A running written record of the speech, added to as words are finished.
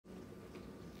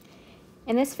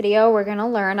In this video, we're going to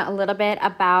learn a little bit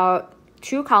about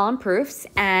two-column proofs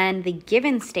and the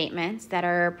given statements that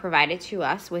are provided to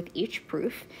us with each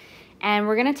proof. And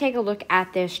we're going to take a look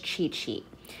at this cheat sheet.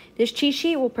 This cheat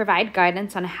sheet will provide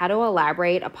guidance on how to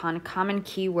elaborate upon common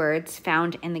keywords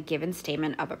found in the given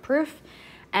statement of a proof.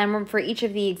 And for each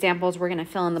of the examples, we're going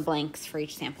to fill in the blanks for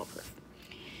each sample proof.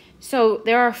 So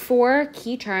there are 4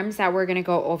 key terms that we're going to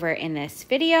go over in this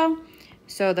video.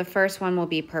 So the first one will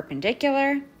be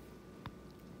perpendicular,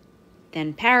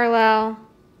 then parallel,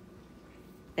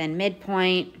 then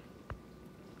midpoint,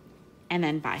 and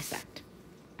then bisect.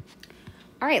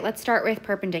 All right, let's start with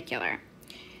perpendicular.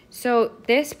 So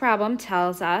this problem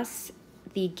tells us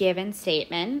the given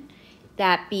statement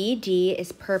that BD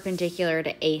is perpendicular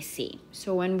to AC.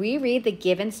 So when we read the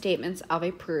given statements of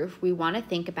a proof, we want to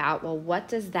think about, well, what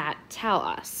does that tell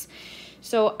us?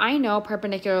 So I know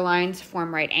perpendicular lines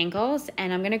form right angles,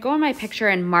 and I'm going to go in my picture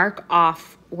and mark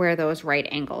off where those right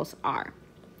angles are.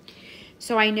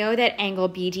 So I know that angle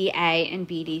BDA and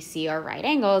BDC are right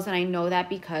angles, and I know that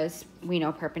because we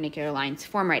know perpendicular lines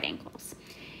form right angles.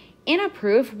 In a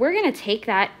proof, we're going to take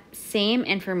that same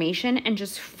information and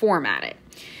just format it.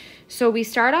 So we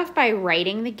start off by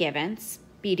writing the givens.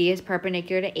 BD is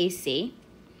perpendicular to AC.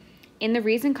 In the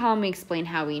reason column, we explain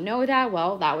how we know that.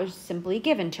 Well, that was simply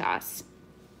given to us.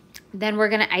 Then we're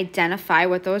going to identify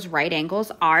what those right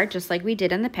angles are, just like we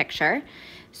did in the picture.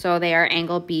 So they are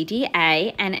angle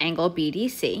BDA and angle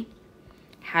BDC.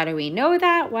 How do we know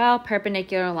that? Well,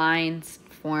 perpendicular lines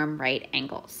form right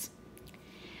angles.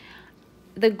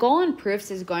 The goal in proofs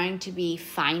is going to be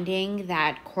finding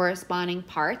that corresponding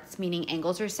parts, meaning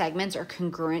angles or segments, are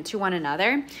congruent to one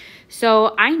another.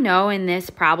 So I know in this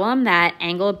problem that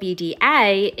angle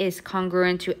BDA is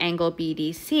congruent to angle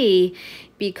BDC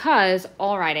because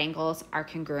all right angles are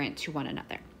congruent to one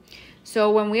another.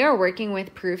 So when we are working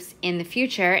with proofs in the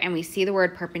future and we see the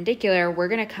word perpendicular, we're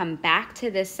going to come back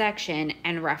to this section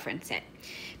and reference it.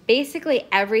 Basically,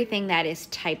 everything that is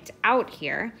typed out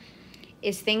here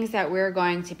is things that we're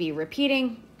going to be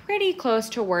repeating pretty close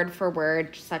to word for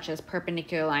word, such as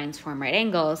perpendicular lines form right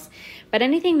angles. But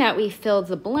anything that we fill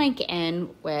the blank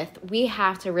in with, we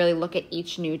have to really look at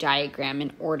each new diagram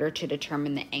in order to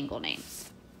determine the angle names.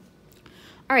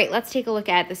 All right, let's take a look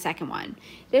at the second one.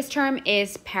 This term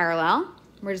is parallel.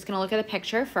 We're just going to look at the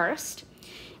picture first.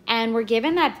 And we're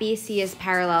given that BC is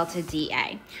parallel to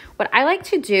DA. What I like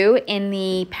to do in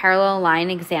the parallel line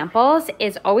examples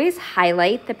is always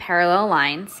highlight the parallel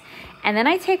lines, and then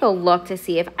I take a look to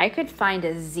see if I could find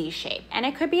a Z shape. And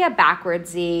it could be a backward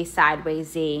Z,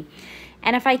 sideways Z.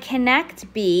 And if I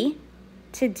connect B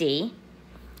to D,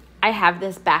 I have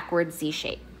this backward Z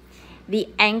shape. The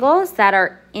angles that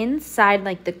are inside,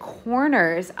 like the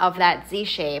corners of that Z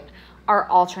shape, are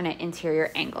alternate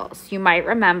interior angles. You might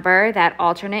remember that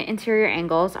alternate interior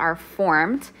angles are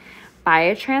formed by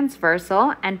a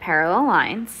transversal and parallel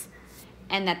lines,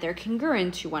 and that they're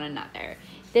congruent to one another.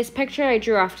 This picture I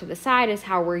drew off to the side is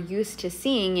how we're used to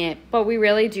seeing it, but we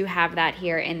really do have that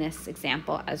here in this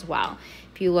example as well.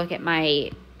 If you look at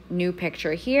my new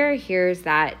picture here, here's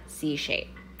that Z shape.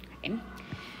 Okay.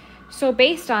 So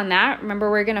based on that, remember,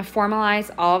 we're going to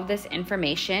formalize all of this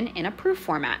information in a proof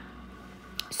format.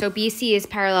 So BC is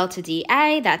parallel to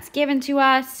DA, that's given to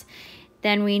us.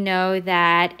 Then we know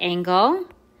that angle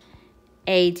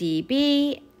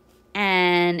ADB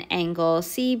and angle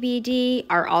CBD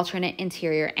are alternate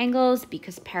interior angles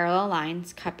because parallel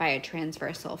lines cut by a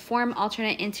transversal form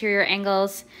alternate interior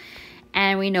angles.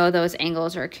 And we know those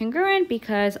angles are congruent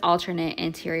because alternate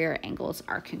interior angles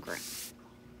are congruent.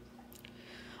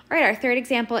 All right, our third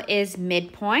example is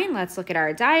midpoint. Let's look at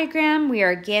our diagram. We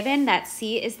are given that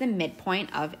C is the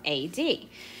midpoint of AD.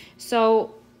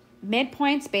 So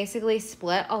midpoints basically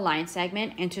split a line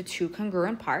segment into 2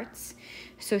 congruent parts.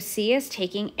 So C is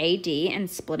taking AD and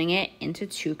splitting it into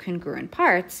 2 congruent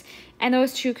parts. And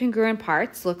those 2 congruent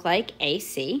parts look like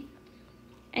AC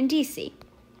and DC.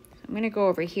 I'm going to go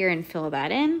over here and fill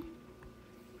that in.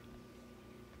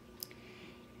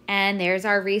 And there's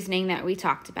our reasoning that we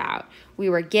talked about. We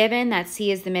were given that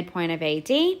C is the midpoint of AD,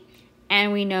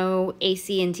 and we know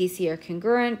AC and DC are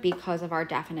congruent because of our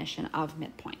definition of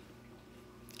midpoint.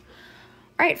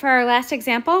 All right, for our last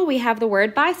example, we have the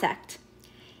word bisect.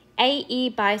 AE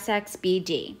bisects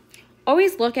BD.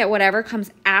 Always look at whatever comes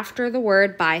after the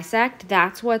word bisect.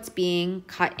 That's what's being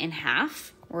cut in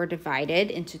half or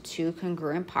divided into 2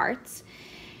 congruent parts.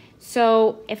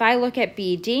 So if I look at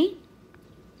BD,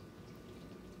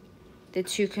 the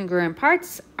 2 congruent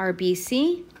parts are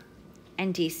BC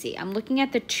and DC. I'm looking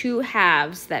at the 2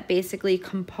 halves that basically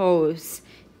compose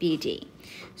BD.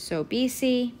 So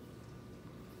BC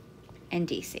and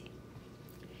DC.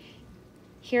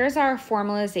 here's our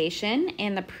formalization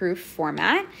in the proof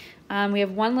format. We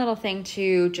have one little thing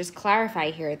to just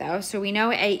clarify here though. So we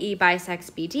know AE bisects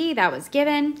BD, that was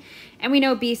given. And we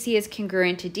know BC is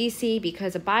congruent to DC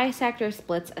because a bisector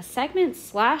splits a segment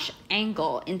 /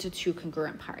 angle into two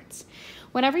congruent parts.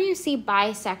 Whenever you see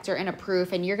bisector in a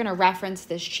proof and you're gonna reference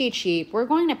this cheat sheet, we're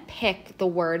going to pick the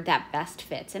word that best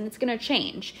fits and it's gonna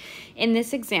change. In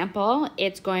this example,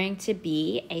 it's going to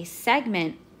be a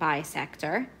segment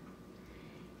bisector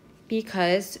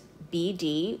because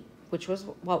BD, which was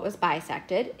what was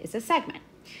bisected, is a segment.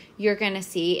 You're gonna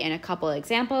see in a couple of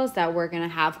examples that we're gonna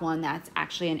have one that's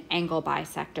actually an angle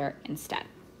bisector instead.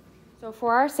 So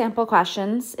for our sample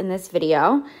questions in this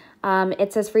video,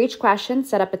 it says for each question,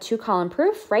 set up a 2-column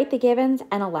proof, write the givens,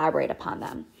 and elaborate upon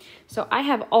them. So I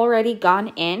have already gone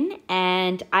in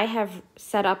and I have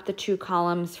set up the 2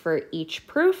 columns for each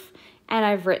proof, and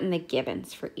I've written the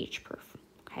givens for each proof.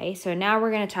 Okay, so now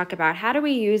we're going to talk about how do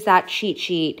we use that cheat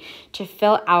sheet to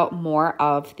fill out more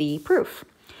of the proof.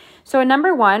 So in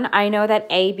number 1, I know that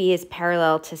AB is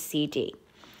parallel to CD.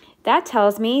 That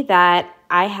tells me that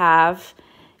I have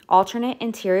alternate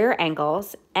interior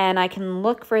angles, and I can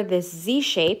look for this Z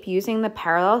shape using the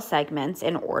parallel segments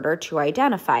in order to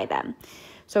identify them.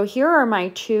 So here are my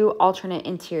 2 alternate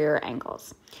interior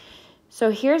angles. So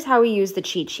here's how we use the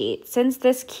cheat sheet. Since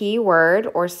this keyword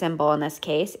or symbol in this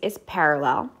case is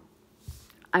parallel,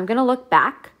 I'm going to look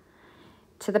back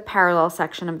to the parallel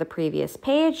section of the previous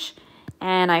page,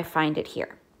 and I find it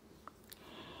here.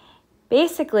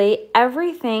 Basically,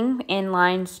 everything in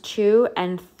lines 2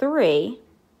 and 3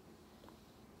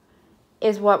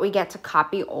 is what we get to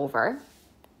copy over.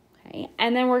 Okay,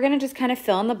 and then we're going to just kind of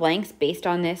fill in the blanks based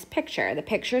on this picture. The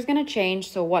picture is going to change,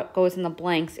 so what goes in the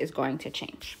blanks is going to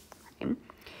change. Okay.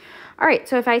 All right,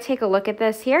 so if I take a look at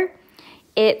this here,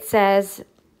 it says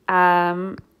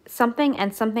something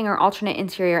and something are alternate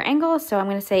interior angles. So I'm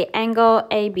going to say angle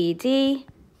ABD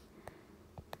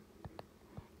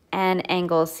and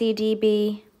angle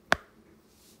CDB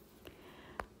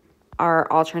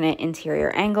are alternate interior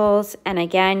angles. And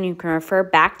again, you can refer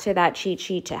back to that cheat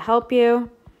sheet to help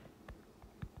you.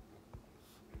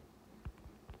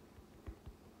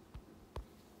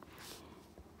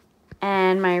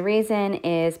 And my reason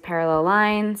is parallel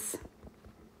lines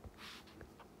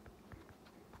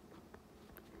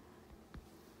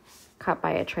cut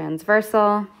by a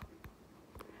transversal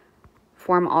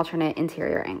form alternate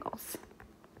interior angles.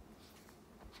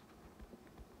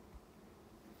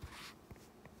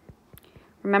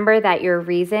 Remember that your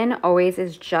reason always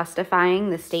is justifying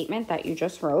the statement that you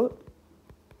just wrote.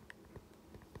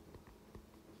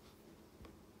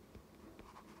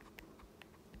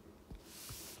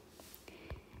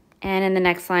 And in the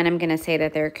next line, I'm going to say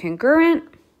that they're congruent.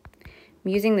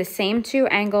 I'm using the same 2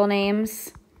 angle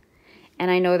names, and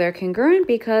I know they're congruent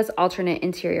because alternate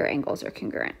interior angles are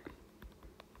congruent.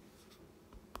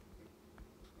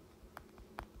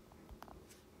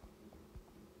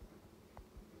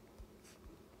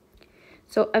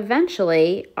 So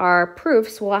eventually, our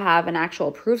proofs will have an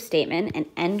actual proof statement, an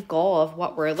end goal of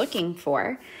what we're looking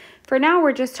for. For now,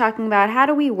 we're just talking about how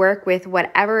do we work with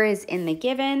whatever is in the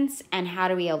givens and how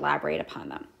do we elaborate upon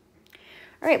them.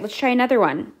 All right, let's try another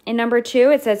one. In number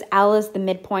 2, it says L is the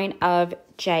midpoint of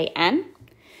JN.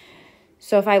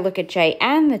 So if I look at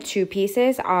JN, the 2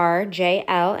 pieces are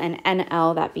JL and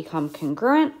NL that become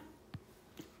congruent.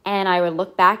 And I would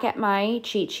look back at my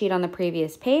cheat sheet on the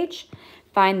previous page,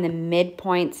 find the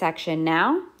midpoint section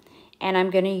now, and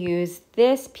I'm going to use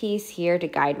this piece here to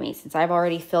guide me. Since I've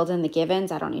already filled in the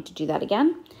givens, I don't need to do that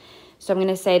again. So I'm going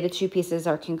to say the 2 pieces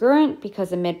are congruent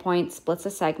because the midpoint splits a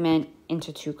segment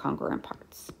into 2 congruent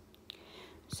parts.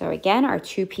 So again, our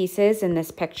 2 pieces in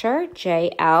this picture,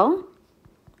 JL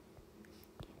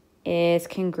is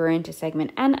congruent to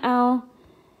segment NL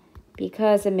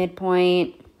because the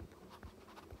midpoint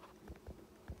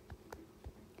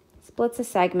splits a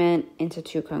segment into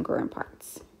 2 congruent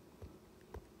parts.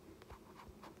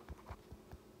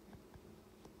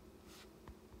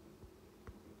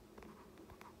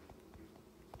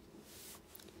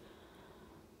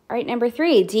 All right, number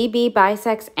 3, DB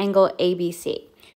bisects angle ABC.